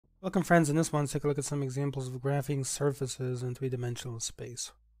Welcome friends, in this one, let's take a look at some examples of graphing surfaces in three-dimensional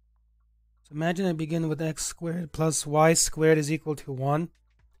space. So imagine I begin with x squared plus y squared is equal to 1.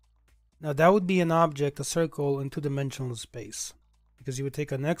 Now that would be an object, a circle, in two-dimensional space. Because you would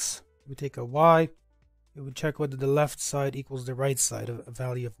take an x, you would take a y, you would check whether the left side equals the right side of a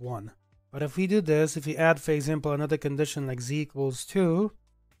value of 1. But if we do this, if we add, for example, another condition like z equals 2,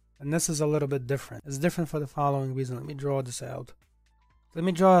 and this is a little bit different. It's different for the following reason. Let me draw this out. Let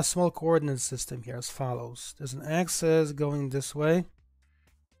me draw a small coordinate system here as follows. There's an axis going this way.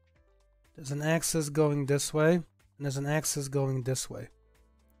 There's an axis going this way. And there's an axis going this way.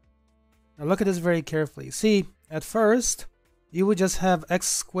 Now look at this very carefully. See, at first, you would just have x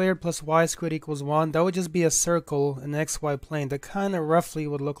squared plus y squared equals 1. That would just be a circle in the xy plane that kind of roughly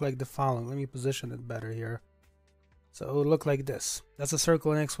would look like the following. Let me position it better here. So it would look like this. That's a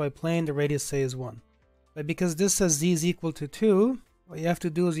circle in xy plane. The radius, say, is 1. But because this says z is equal to 2, what you have to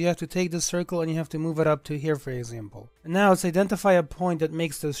do is you have to take this circle and you have to move it up to here, for example. And now let's identify a point that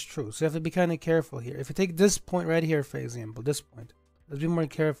makes this true. So you have to be kind of careful here. If you take this point right here, for example, this point, let's be more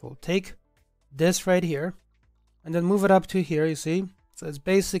careful. Take this right here and then move it up to here, you see? So it's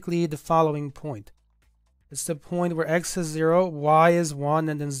basically the following point. It's the point where x is 0, y is 1,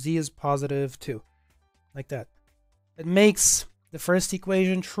 and then z is positive 2. Like that. It makes the first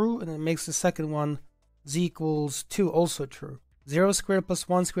equation true, and it makes the second one, z equals 2, also true. 0 squared plus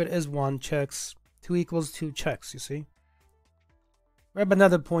 1 squared is 1, checks. 2 equals 2, checks, you see? Grab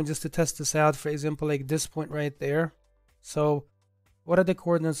another point just to test this out, for example, like this point right there. So, what are the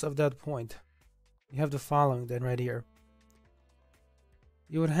coordinates of that point? You have the following then right here.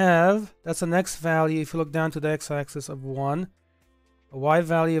 You would have, that's an x value, if you look down to the x-axis, of 1, a y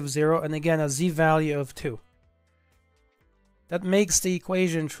value of 0, and again a z value of 2. That makes the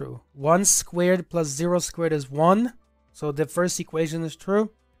equation true. 1 squared plus 0 squared is 1. So the first equation is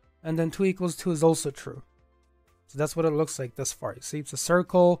true, and then 2 equals 2 is also true. So that's what it looks like thus far. You see, it's a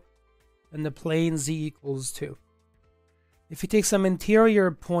circle, and the plane z equals 2. If you take some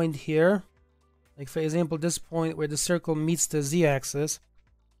interior point here, like for example this point where the circle meets the z-axis,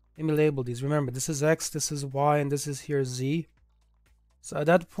 let me label these. Remember, this is x, this is y, and this is here z. So at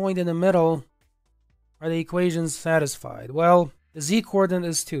that point in the middle, are the equations satisfied? Well, the z-coordinate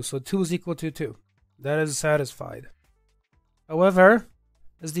is 2, so 2 is equal to 2. That is satisfied. However,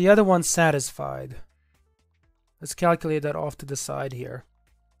 is the other one satisfied? Let's calculate that off to the side here.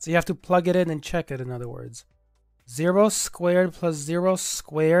 So you have to plug it in and check it, in other words. 0 squared plus 0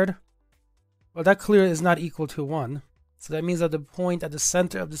 squared. Well, that clearly is not equal to 1. So that means that the point at the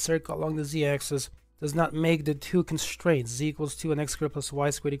center of the circle along the z-axis does not make the two constraints, z equals 2 and x squared plus y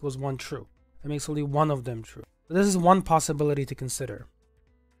squared equals 1, true. It makes only one of them true. So this is one possibility to consider.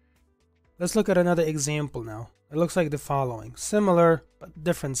 Let's look at another example now. It looks like the following. Similar, but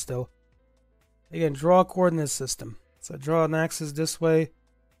different still. Again, draw a coordinate system. So draw an axis this way,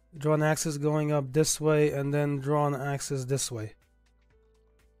 draw an axis going up this way, and then draw an axis this way.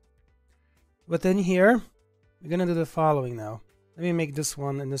 Within here, we're going to do the following now. Let me make this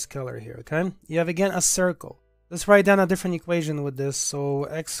one in this color here, okay? You have again a circle. Let's write down a different equation with this. So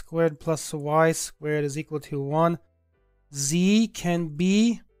x squared plus y squared is equal to 1. Z can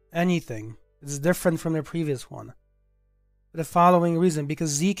be anything. It's different from the previous one. For the following reason, because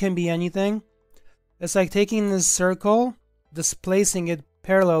z can be anything, it's like taking this circle, displacing it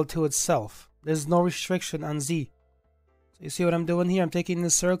parallel to itself. There's no restriction on z. So you see what I'm doing here? I'm taking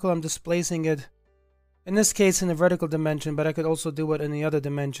this circle, I'm displacing it, in this case in the vertical dimension, but I could also do it in the other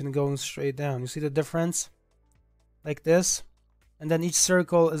dimension going straight down. You see the difference? Like this. And then each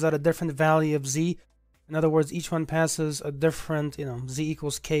circle is at a different value of z. In other words, each one passes a different, z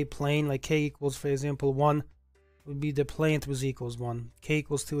equals k plane. Like k equals, for example, 1 would be the plane through z equals 1. K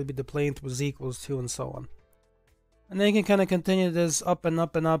equals 2 would be the plane through z equals 2, and so on. And then you can kind of continue this up and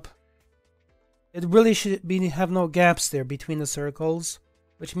up and up. It really should have no gaps there between the circles,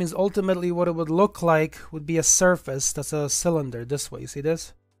 which means ultimately what it would look like would be a surface that's a cylinder this way. You see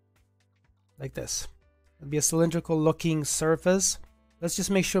this? Like this. It would be a cylindrical looking surface. Let's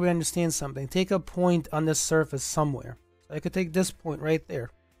just make sure we understand something. Take a point on this surface somewhere. So I could take this point right there.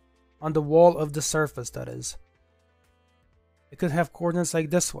 On the wall of the surface, that is. It could have coordinates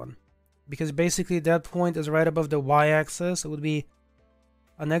like this one. Because basically that point is right above the y-axis. It would be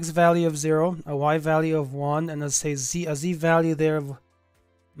an x value of 0, a y value of 1, and let's say a z value there of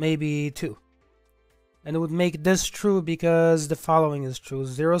maybe 2. And it would make this true because the following is true.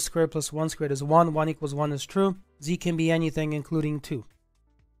 0 squared plus 1 squared is 1. 1 equals 1 is true. Z can be anything including 2.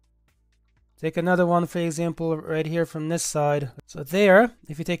 Take another one, for example, right here from this side. So there,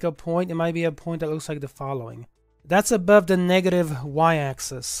 if you take a point, it might be a point that looks like the following. That's above the negative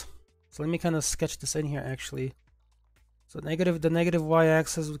y-axis. So let me kind of sketch this in here actually. So the negative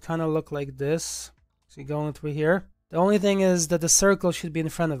y-axis would kind of look like this. So you're going through here. The only thing is that the circle should be in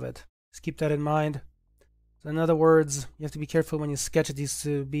front of it. Just keep that in mind. So in other words, you have to be careful when you sketch these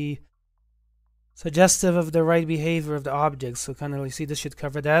to be suggestive of the right behavior of the object. So kind of, you see, this should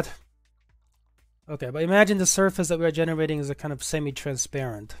cover that. Okay, but imagine the surface that we're generating is a kind of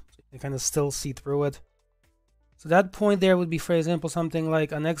semi-transparent. So you kind of still see through it. So that point there would be, for example, something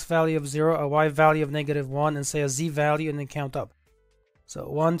like an x value of 0, a y value of -1, and say a z value, and then count up. So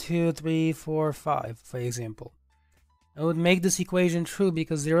 1, 2, 3, 4, 5, for example. It would make this equation true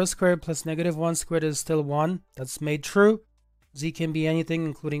because 0 squared plus -1 squared is still 1. That's made true. Z can be anything,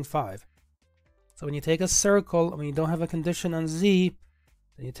 including 5. So when you take a circle, when you don't have a condition on z,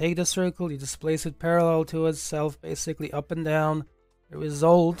 then you take the circle, you displace it parallel to itself, basically up and down. The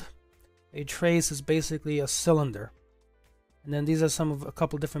result, a trace, is basically a cylinder. And then these are a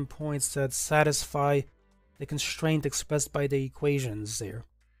couple different points that satisfy the constraint expressed by the equations there.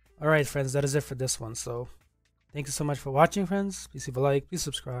 Alright friends, that is it for this one. So thank you so much for watching, friends. Please leave a like, please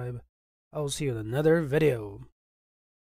subscribe. I will see you in another video.